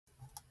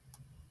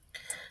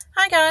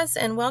Hi guys,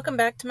 and welcome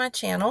back to my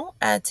channel.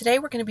 Today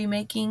we're going to be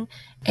making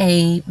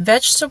a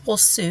vegetable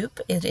soup.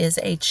 It is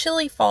a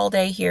chilly fall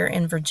day here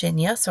in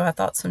Virginia, so I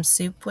thought some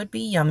soup would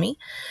be yummy.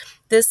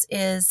 This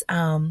is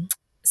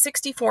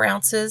 64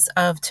 ounces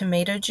of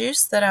tomato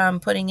juice that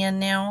I'm putting in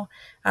now.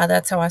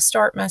 That's how I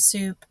start my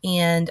soup,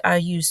 and I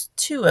use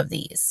 2 of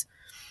these.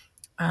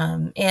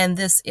 And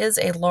this is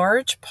a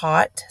large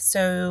pot,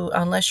 so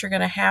unless you're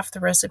going to half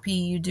the recipe,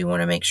 you do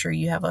want to make sure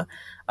you have a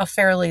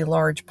fairly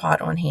large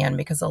pot on hand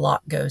because a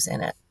lot goes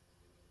in it.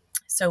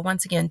 So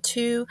once again,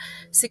 2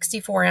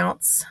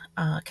 64-ounce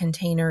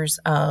containers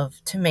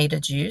of tomato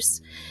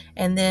juice,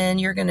 and then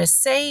you're going to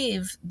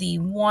save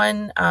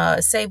one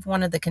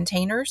of the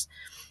containers,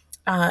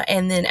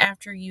 and then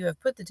after you have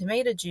put the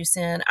tomato juice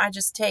in, I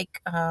just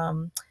take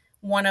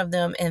one of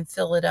them and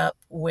fill it up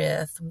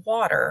with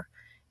water,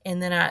 and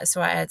then I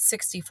add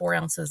 64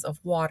 ounces of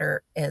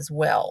water as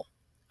well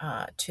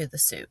to the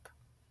soup.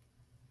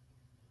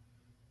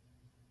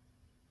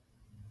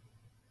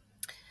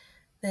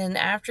 Then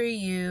after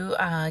you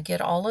get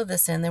all of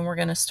this in, then we're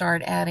going to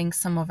start adding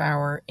some of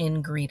our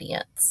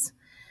ingredients.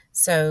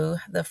 So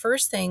the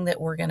first thing that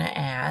we're going to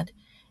add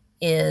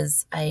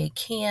is a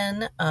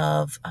can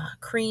of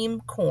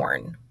cream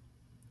corn.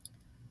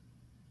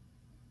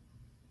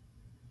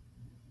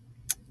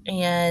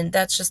 And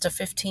that's just a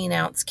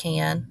 15-ounce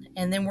can.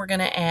 And then we're going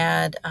to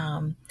add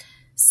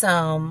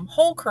some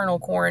whole kernel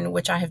corn,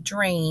 which I have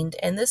drained.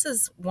 And this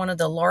is one of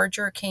the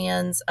larger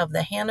cans of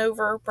the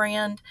Hanover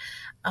brand.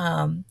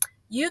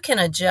 You can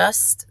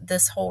adjust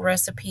this whole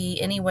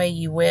recipe any way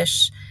you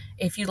wish.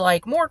 If you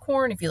like more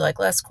corn, if you like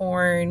less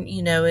corn,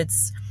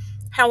 it's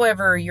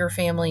however your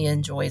family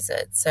enjoys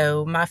it.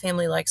 So my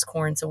family likes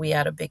corn, so we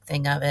add a big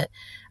thing of it.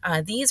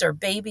 These are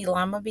baby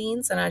lima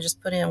beans, and I just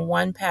put in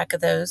 1 pack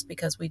of those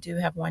because we do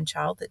have one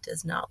child that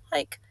does not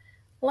like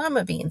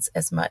lima beans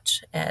as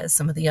much as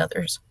some of the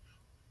others.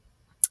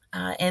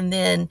 And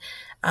then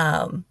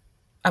I'm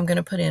going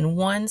to put in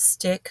 1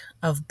 stick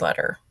of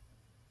butter.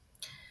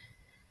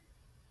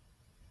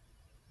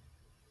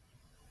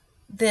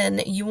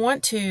 Then you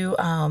want to,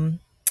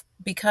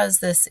 because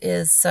this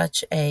is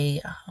such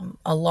a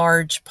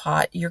large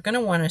pot, you're going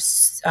to want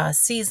to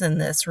season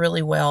this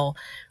really well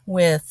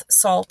with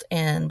salt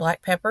and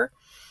black pepper.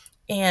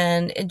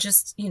 And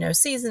just,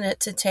 season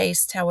it to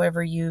taste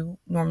however you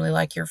normally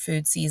like your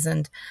food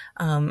seasoned.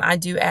 I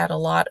do add a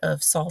lot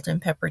of salt and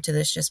pepper to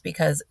this just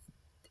because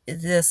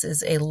this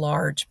is a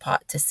large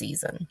pot to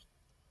season.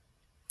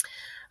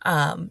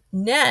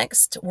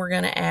 Next, we're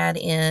going to add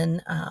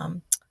in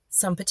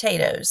some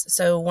potatoes.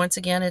 So once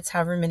again, it's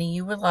however many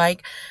you would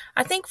like.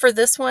 I think for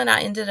this one,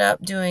 I ended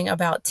up doing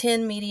about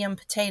 10 medium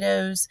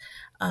potatoes.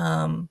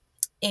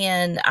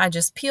 And I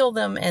just peel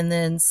them and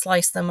then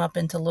slice them up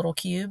into little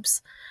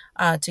cubes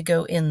to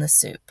go in the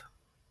soup.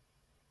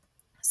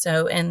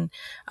 So, and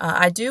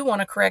I do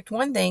want to correct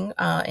one thing.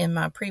 In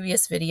my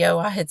previous video,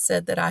 I had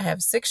said that I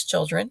have 6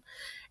 children.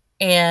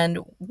 And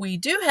we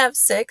do have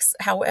 6.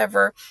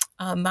 However,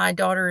 my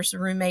daughter's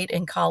roommate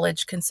in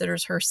college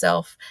considers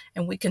herself,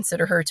 and we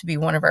consider her to be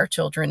one of our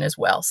children as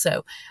well.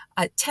 So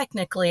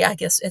technically, I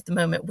guess at the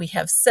moment we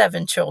have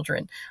 7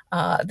 children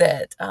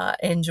that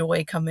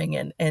enjoy coming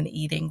in and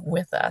eating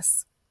with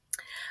us.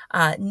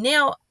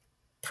 Now,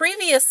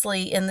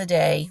 earlier in the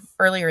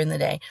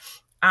day,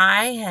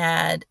 I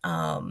had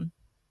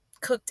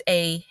cooked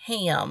a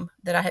ham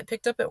that I had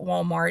picked up at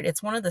Walmart.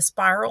 It's one of the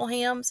spiral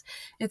hams.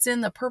 It's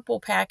in the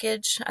purple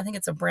package. I think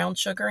it's a brown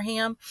sugar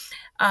ham.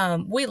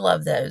 We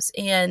love those.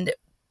 And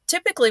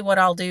typically what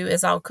I'll do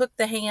is I'll cook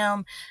the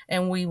ham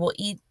and we will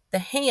eat the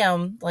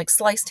ham, like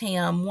sliced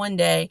ham, one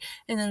day,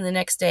 and then the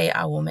next day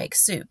I will make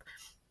soup.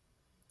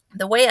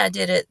 The way I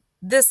did it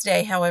this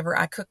day, however,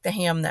 I cooked the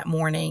ham that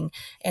morning,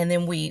 and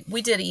then we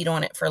did eat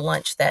on it for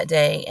lunch that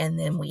day, and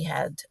then we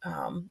had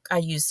I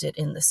used it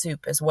in the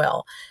soup as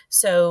well.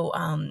 So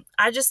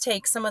I just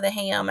take some of the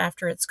ham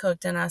after it's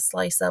cooked, and I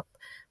slice up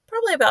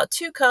probably about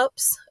 2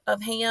 cups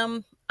of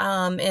ham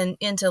and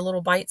into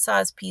little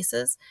bite-sized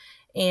pieces,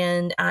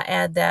 and I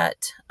add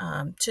that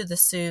to the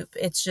soup.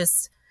 It's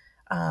just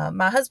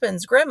my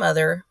husband's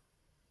grandmother,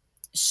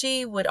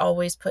 she would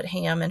always put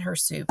ham in her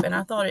soup, and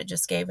I thought it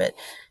just gave it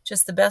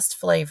just the best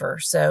flavor.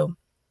 So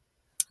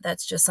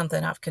that's just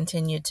something I've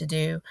continued to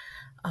do.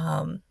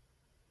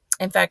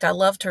 In fact, I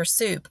loved her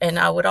soup, and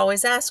I would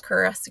always ask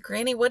her, I said,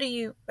 Granny,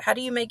 how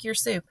do you make your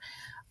soup?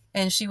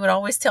 And she would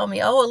always tell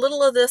me, oh, a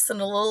little of this and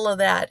a little of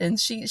that. And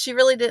she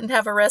really didn't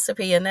have a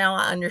recipe, and now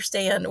I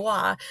understand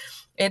why.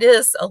 It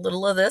is a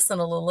little of this and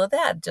a little of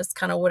that, just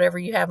kind of whatever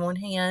you have on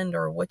hand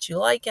or what you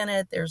like in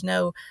it. There's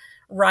no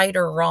right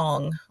or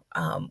wrong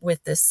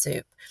with this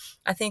soup.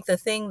 I think the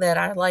thing that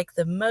I like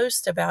the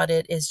most about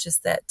it is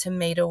just that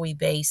tomatoey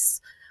base.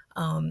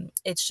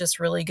 It's just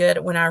really good.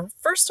 When I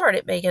first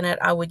started making it,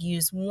 I would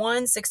use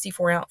 1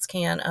 64-ounce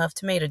can of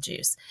tomato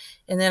juice,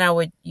 and then I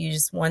would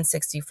use 1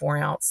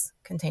 64-ounce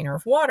container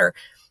of water.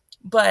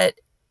 But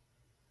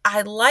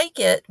I like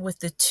it with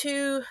the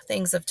 2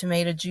 things of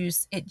tomato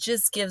juice. It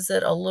just gives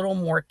it a little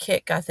more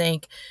kick, I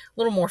think, a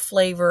little more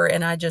flavor,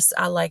 and I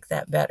like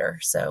that better.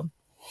 So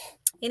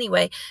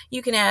Anyway,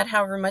 you can add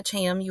however much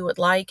ham you would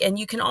like, and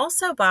you can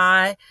also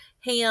buy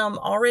ham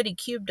already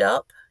cubed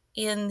up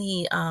in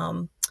the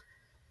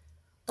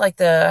like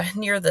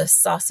near the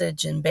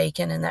sausage and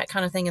bacon and that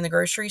kind of thing in the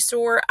grocery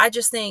store. I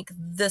just think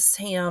this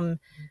ham,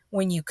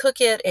 when you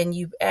cook it and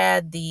you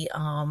add the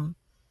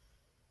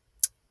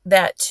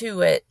that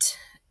to it,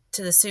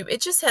 to the soup,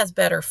 it just has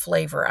better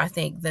flavor, I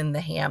think, than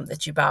the ham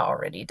that you buy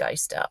already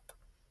diced up.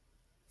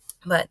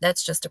 But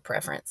that's just a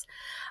preference.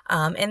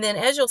 And then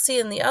as you'll see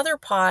in the other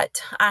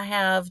pot, I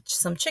have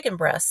some chicken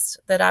breasts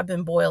that I've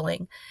been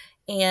boiling.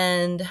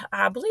 And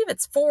I believe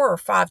it's 4 or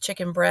 5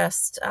 chicken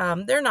breasts.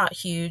 They're not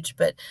huge,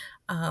 but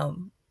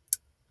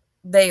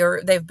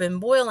they've been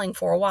boiling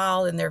for a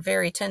while, and they're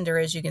very tender.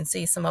 As you can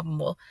see, some of them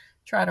will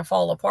try to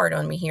fall apart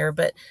on me here,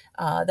 but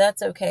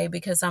that's okay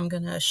because I'm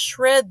going to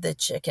shred the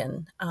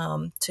chicken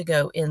to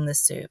go in the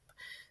soup.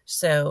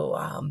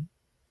 So,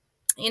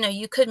 you know,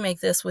 you could make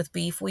this with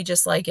beef. We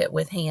just like it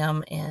with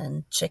ham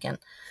and chicken.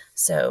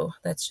 So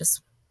that's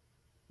just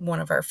one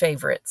of our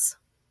favorites.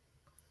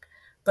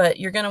 But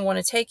you're going to want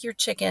to take your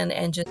chicken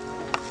and just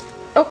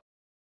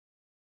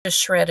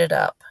shred it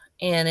up.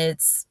 And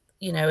it's,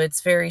 you know,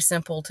 it's very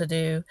simple to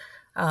do.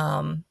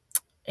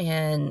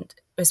 And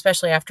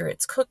especially after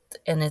it's cooked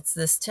and it's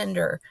this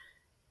tender,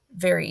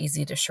 very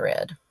easy to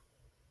shred.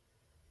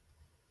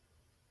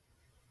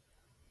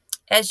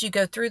 As you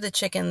go through the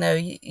chicken, though,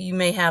 you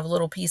may have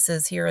little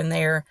pieces here and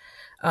there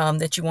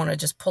that you want to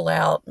just pull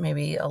out,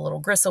 maybe a little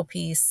gristle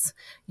piece.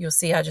 You'll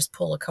see I just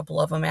pull a couple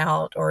of them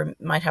out, or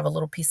might have a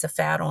little piece of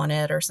fat on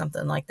it or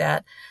something like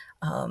that.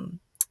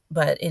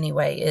 But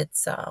anyway,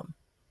 it's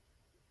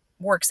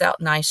works out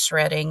nice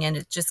shredding, and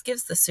it just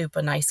gives the soup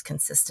a nice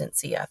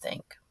consistency, I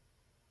think.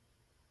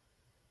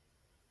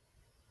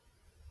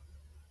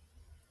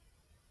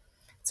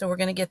 So we're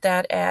going to get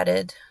that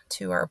added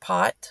to our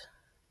pot.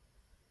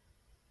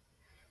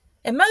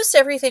 And most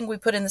everything we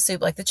put in the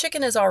soup, like the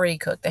chicken is already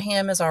cooked, the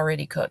ham is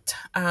already cooked.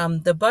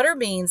 The butter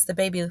beans, the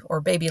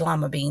baby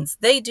lima beans,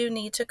 they do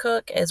need to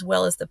cook, as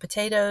well as the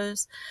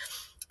potatoes.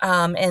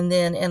 And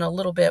then in a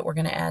little bit, we're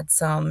going to add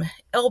some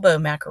elbow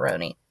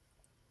macaroni.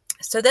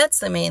 So that's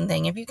the main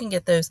thing. If you can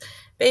get those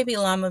baby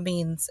lima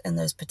beans and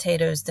those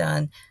potatoes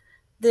done,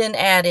 then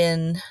add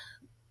in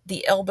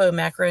the elbow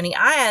macaroni.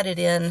 I add it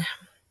in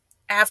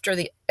after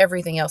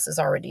everything else is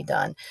already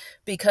done,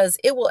 because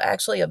it will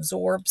actually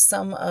absorb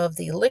some of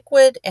the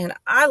liquid, and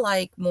I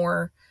like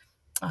more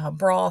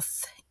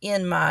broth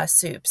in my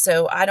soup,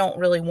 so I don't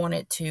really want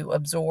it to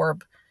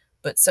absorb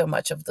but so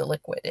much of the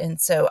liquid,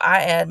 and so I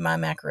add my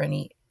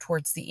macaroni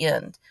towards the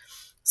end.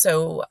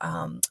 So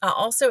I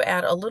also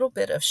add a little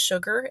bit of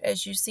sugar,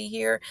 as you see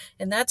here,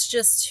 and that's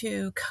just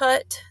to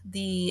cut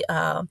the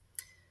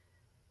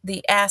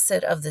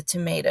acid of the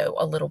tomato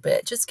a little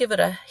bit. Just give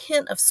it a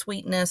hint of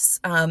sweetness.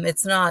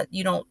 It's not,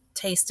 you don't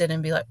taste it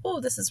and be like,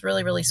 oh, this is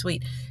really, really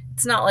sweet.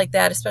 It's not like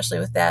that, especially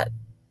with that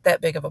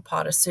big of a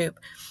pot of soup.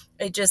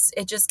 It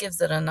just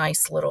gives it a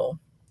nice little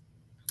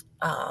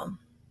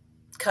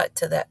cut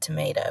to that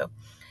tomato.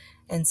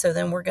 And so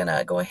then we're going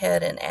to go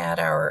ahead and add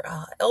our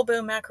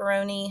elbow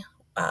macaroni,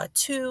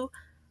 2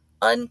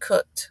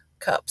 uncooked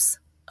cups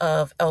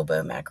of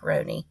elbow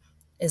macaroni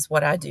is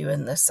what I do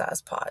in this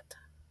size pot.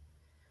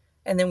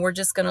 And then we're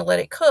just going to let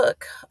it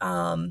cook.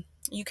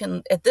 You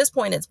can, at this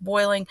point it's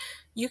boiling,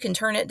 you can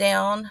turn it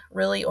down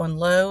really on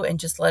low and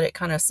just let it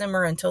kind of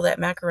simmer until that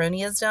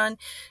macaroni is done.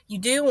 You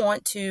do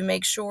want to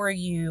make sure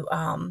you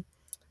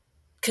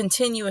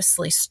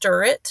continuously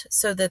stir it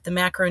so that the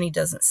macaroni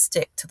doesn't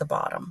stick to the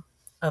bottom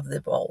of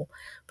the bowl.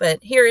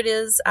 But here it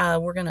is.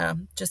 We're going to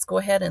just go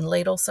ahead and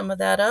ladle some of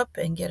that up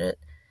and get it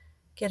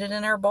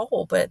in our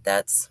bowl. But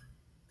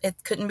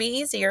it couldn't be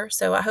easier.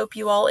 So I hope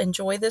you all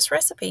enjoy this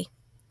recipe.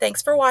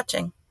 Thanks for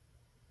watching.